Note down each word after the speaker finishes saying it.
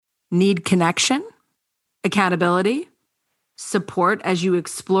Need connection, accountability, support as you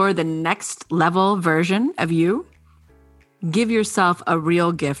explore the next level version of you? Give yourself a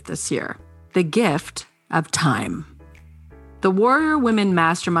real gift this year, the gift of time. The Warrior Women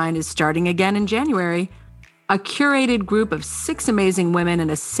Mastermind is starting again in January, a curated group of 6 amazing women in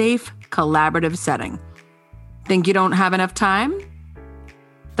a safe, collaborative setting. Think you don't have enough time?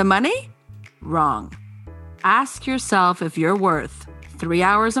 The money? Wrong. Ask yourself if you're worth 3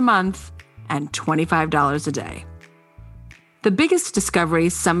 hours a month and $25 a day. The biggest discovery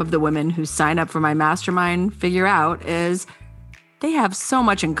some of the women who sign up for my mastermind figure out is they have so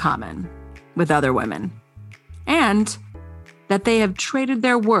much in common with other women, and that they have traded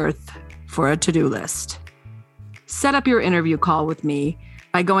their worth for a to-do list. Set up your interview call with me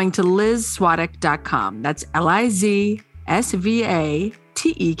by going to lizswatek.com. That's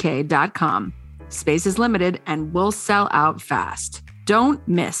LIZSVATEK.com. Space is limited and will sell out fast. Don't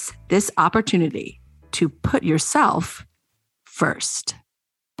miss this opportunity to put yourself first.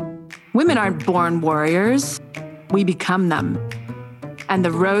 Women aren't born warriors. We become them. And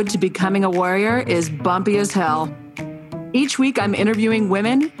the road to becoming a warrior is bumpy as hell. Each week, I'm interviewing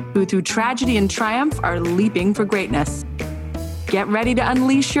women who, through tragedy and triumph, are leaping for greatness. Get ready to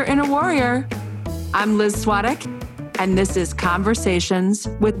unleash your inner warrior. I'm Liz Swatek, and this is Conversations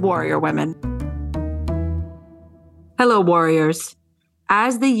with Warrior Women. Hello, warriors.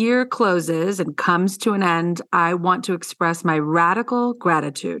 As the year closes and comes to an end, I want to express my radical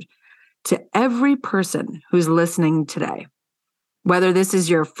gratitude to every person who's listening today. Whether this is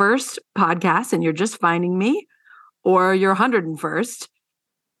your first podcast and you're just finding me, or your 101st,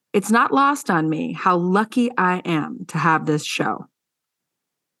 it's not lost on me how lucky I am to have this show.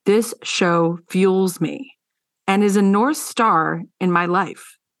 This show fuels me and is a North Star in my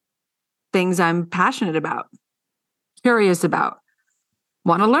life. Things I'm passionate about, curious about,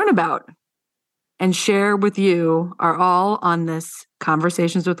 want to learn about, and share with you are all on this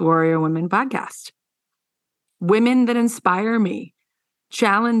Conversations with Warrior Women podcast. Women that inspire me,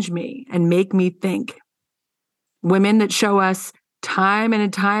 challenge me, and make me think. Women that show us time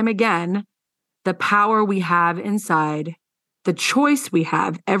and time again the power we have inside, the choice we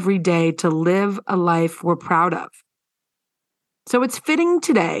have every day to live a life we're proud of. So it's fitting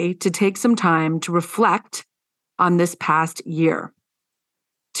today to take some time to reflect on this past year,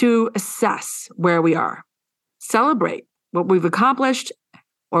 to assess where we are, celebrate what we've accomplished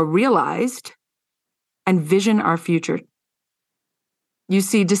or realized, and vision our future. You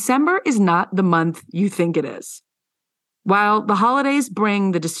see, December is not the month you think it is. While the holidays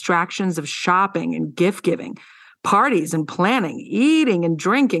bring the distractions of shopping and gift giving, parties and planning, eating and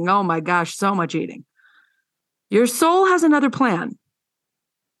drinking, oh my gosh, so much eating. Your soul has another plan.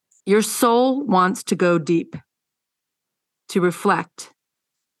 Your soul wants to go deep, to reflect,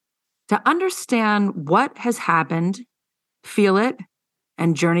 to understand what has happened, feel it,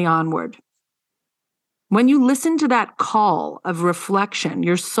 and journey onward. When you listen to that call of reflection,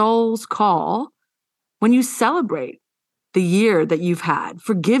 your soul's call, when you celebrate the year that you've had,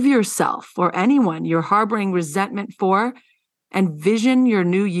 forgive yourself or anyone you're harboring resentment for, and vision your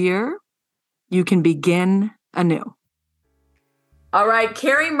new year, you can begin anew. All right,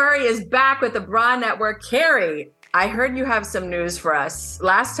 Carrie Murray is back with the Bra Network. Carrie, I heard you have some news for us.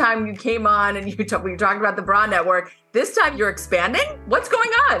 Last time you came on and we talked about the Bra Network. This time you're expanding? What's going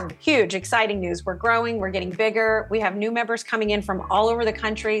on? Huge, exciting news. We're growing, we're getting bigger. We have new members coming in from all over the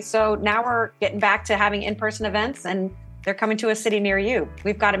country. So now we're getting back to having in-person events, and they're coming to a city near you.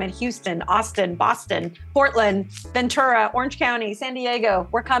 We've got them in Houston, Austin, Boston, Portland, Ventura, Orange County, San Diego.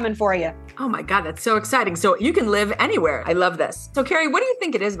 We're coming for you. Oh my God, that's so exciting. So you can live anywhere. I love this. So Carrie, what do you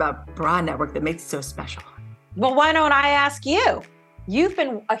think it is about Bra Network that makes it so special? Well, why don't I ask you? You've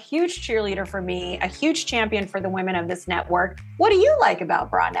been a huge cheerleader for me, a huge champion for the women of this network. What do you like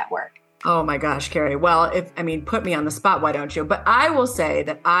about Bra Network? Oh my gosh, Carrie. Well, put me on the spot, why don't you? But I will say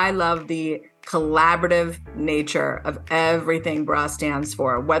that I love the collaborative nature of everything Bra stands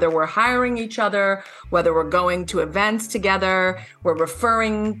for. Whether we're hiring each other, whether we're going to events together, we're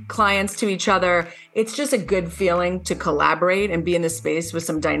referring clients to each other, it's just a good feeling to collaborate and be in the space with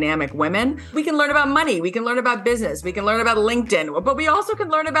some dynamic women. We can learn about money, we can learn about business, we can learn about LinkedIn, but we also can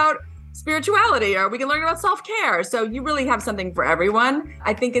learn about spirituality, or we can learn about self-care. So you really have something for everyone.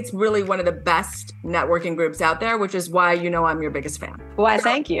 I think it's really one of the best networking groups out there, which is why I'm your biggest fan. Why,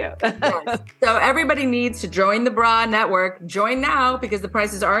 thank you. Yes. So everybody needs to join the Bra Network. Join now because the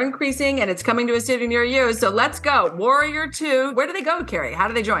prices are increasing and it's coming to a city near you. So let's go. Warrior 2. Where do they go, Carrie? How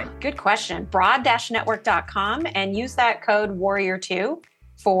do they join? Good question. Bra-network.com and use that code Warrior2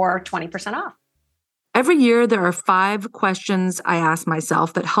 for 20% off. Every year, there are 5 questions I ask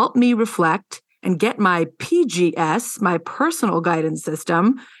myself that help me reflect and get my PGS, my personal guidance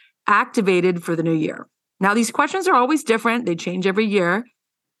system, activated for the new year. Now, these questions are always different. They change every year,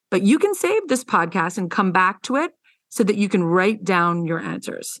 but you can save this podcast and come back to it so that you can write down your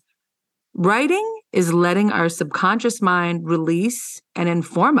answers. Writing is letting our subconscious mind release and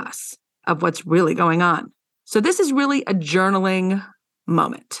inform us of what's really going on. So this is really a journaling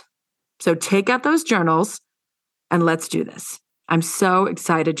moment. So take out those journals and let's do this. I'm so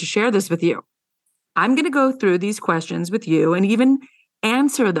excited to share this with you. I'm going to go through these questions with you and even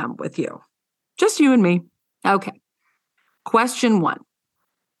answer them with you. Just you and me. Okay. Question 1.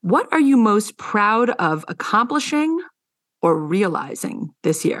 What are you most proud of accomplishing or realizing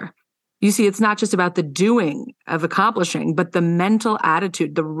this year? You see, it's not just about the doing of accomplishing, but the mental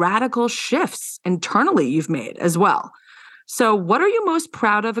attitude, the radical shifts internally you've made as well. So what are you most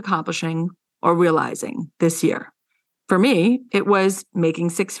proud of accomplishing or realizing this year? For me, it was making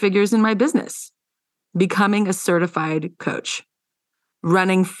 6 figures in my business, becoming a certified coach,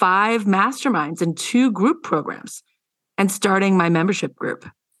 running 5 masterminds and 2 group programs, and starting my membership group,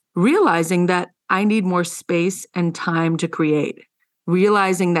 realizing that I need more space and time to create,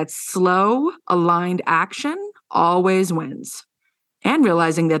 realizing that slow, aligned action always wins, and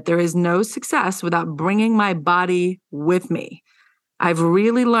realizing that there is no success without bringing my body with me. I've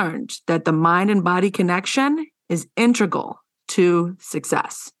really learned that the mind and body connection is integral to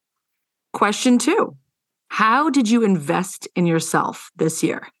success. Question 2, how did you invest in yourself this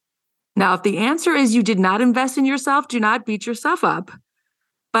year? Now, if the answer is you did not invest in yourself, do not beat yourself up,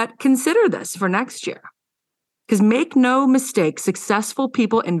 but consider this for next year. Because make no mistake, successful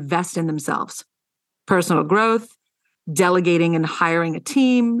people invest in themselves. Personal growth, delegating and hiring a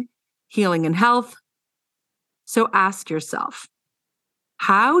team, healing and health. So ask yourself,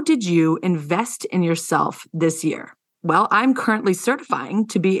 how did you invest in yourself this year? Well, I'm currently certifying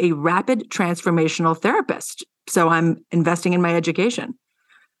to be a rapid transformational therapist. So I'm investing in my education.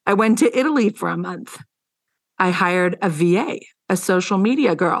 I went to Italy for a month. I hired a VA, a social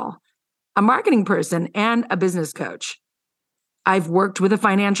media girl, a marketing person, and a business coach. I've worked with a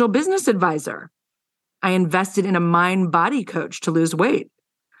financial business advisor. I invested in a mind-body coach to lose weight.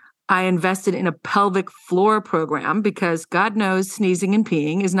 I invested in a pelvic floor program because God knows sneezing and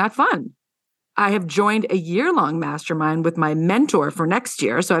peeing is not fun. I have joined a year-long mastermind with my mentor for next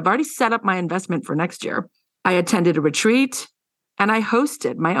year, so I've already set up my investment for next year. I attended a retreat, and I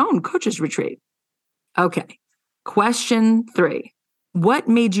hosted my own coaches retreat. Okay, question 3. What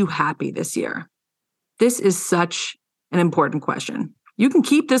made you happy this year? This is such an important question. You can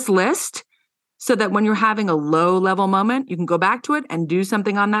keep this list so that when you're having a low-level moment, you can go back to it and do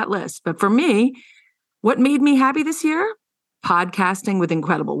something on that list. But for me, what made me happy this year? Podcasting with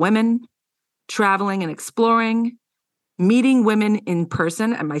incredible women, traveling and exploring, meeting women in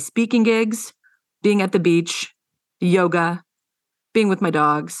person at my speaking gigs, being at the beach, yoga, being with my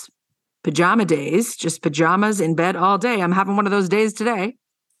dogs, pajama days, just pajamas in bed all day. I'm having one of those days today.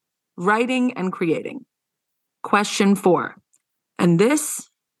 Writing and creating. Question 4. And this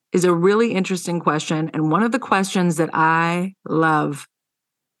is a really interesting question and one of the questions that I love.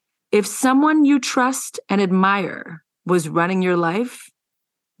 If someone you trust and admire was running your life,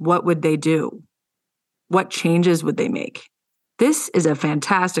 what would they do? What changes would they make? This is a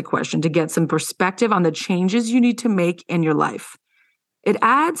fantastic question to get some perspective on the changes you need to make in your life. It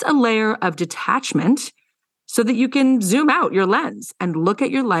adds a layer of detachment so that you can zoom out your lens and look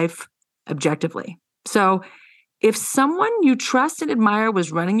at your life objectively. So if someone you trust and admire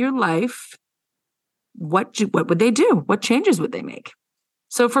was running your life, what would they do? What changes would they make?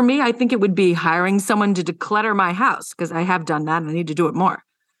 So for me, I think it would be hiring someone to declutter my house, because I have done that and I need to do it more.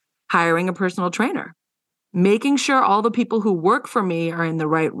 Hiring a personal trainer, making sure all the people who work for me are in the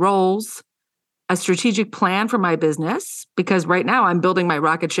right roles, a strategic plan for my business, because right now I'm building my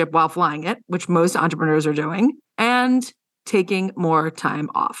rocket ship while flying it, which most entrepreneurs are doing, and taking more time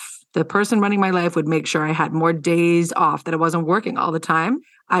off. The person running my life would make sure I had more days off, that I wasn't working all the time.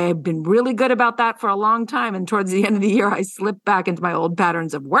 I have been really good about that for a long time. And towards the end of the year, I slipped back into my old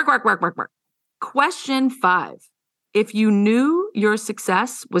patterns of work. Question 5. If you knew your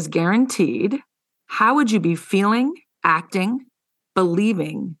success was guaranteed, how would you be feeling, acting,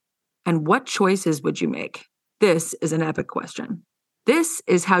 believing, and what choices would you make? This is an epic question. This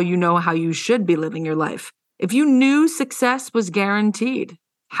is how you know how you should be living your life. If you knew success was guaranteed,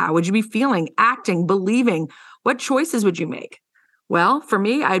 how would you be feeling, acting, believing? What choices would you make? Well, for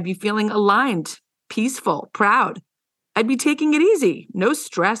me, I'd be feeling aligned, peaceful, proud. I'd be taking it easy, no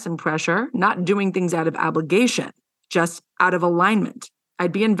stress and pressure, not doing things out of obligation, just out of alignment.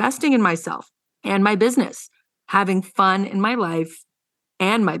 I'd be investing in myself, and my business, having fun in my life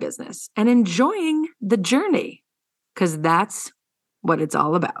and my business, and enjoying the journey, because that's what it's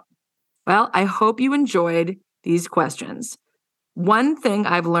all about. Well, I hope you enjoyed these questions. One thing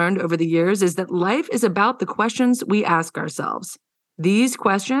I've learned over the years is that life is about the questions we ask ourselves. These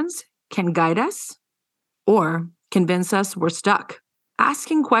questions can guide us or convince us we're stuck.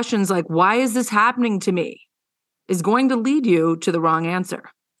 Asking questions like, why is this happening to me, is going to lead you to the wrong answer.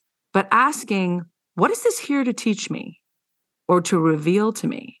 But asking, what is this here to teach me or to reveal to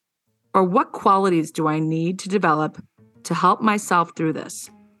me? Or what qualities do I need to develop to help myself through this?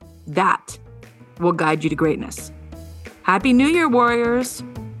 That will guide you to greatness. Happy New Year, warriors.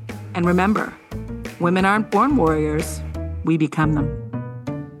 And remember, women aren't born warriors, we become them.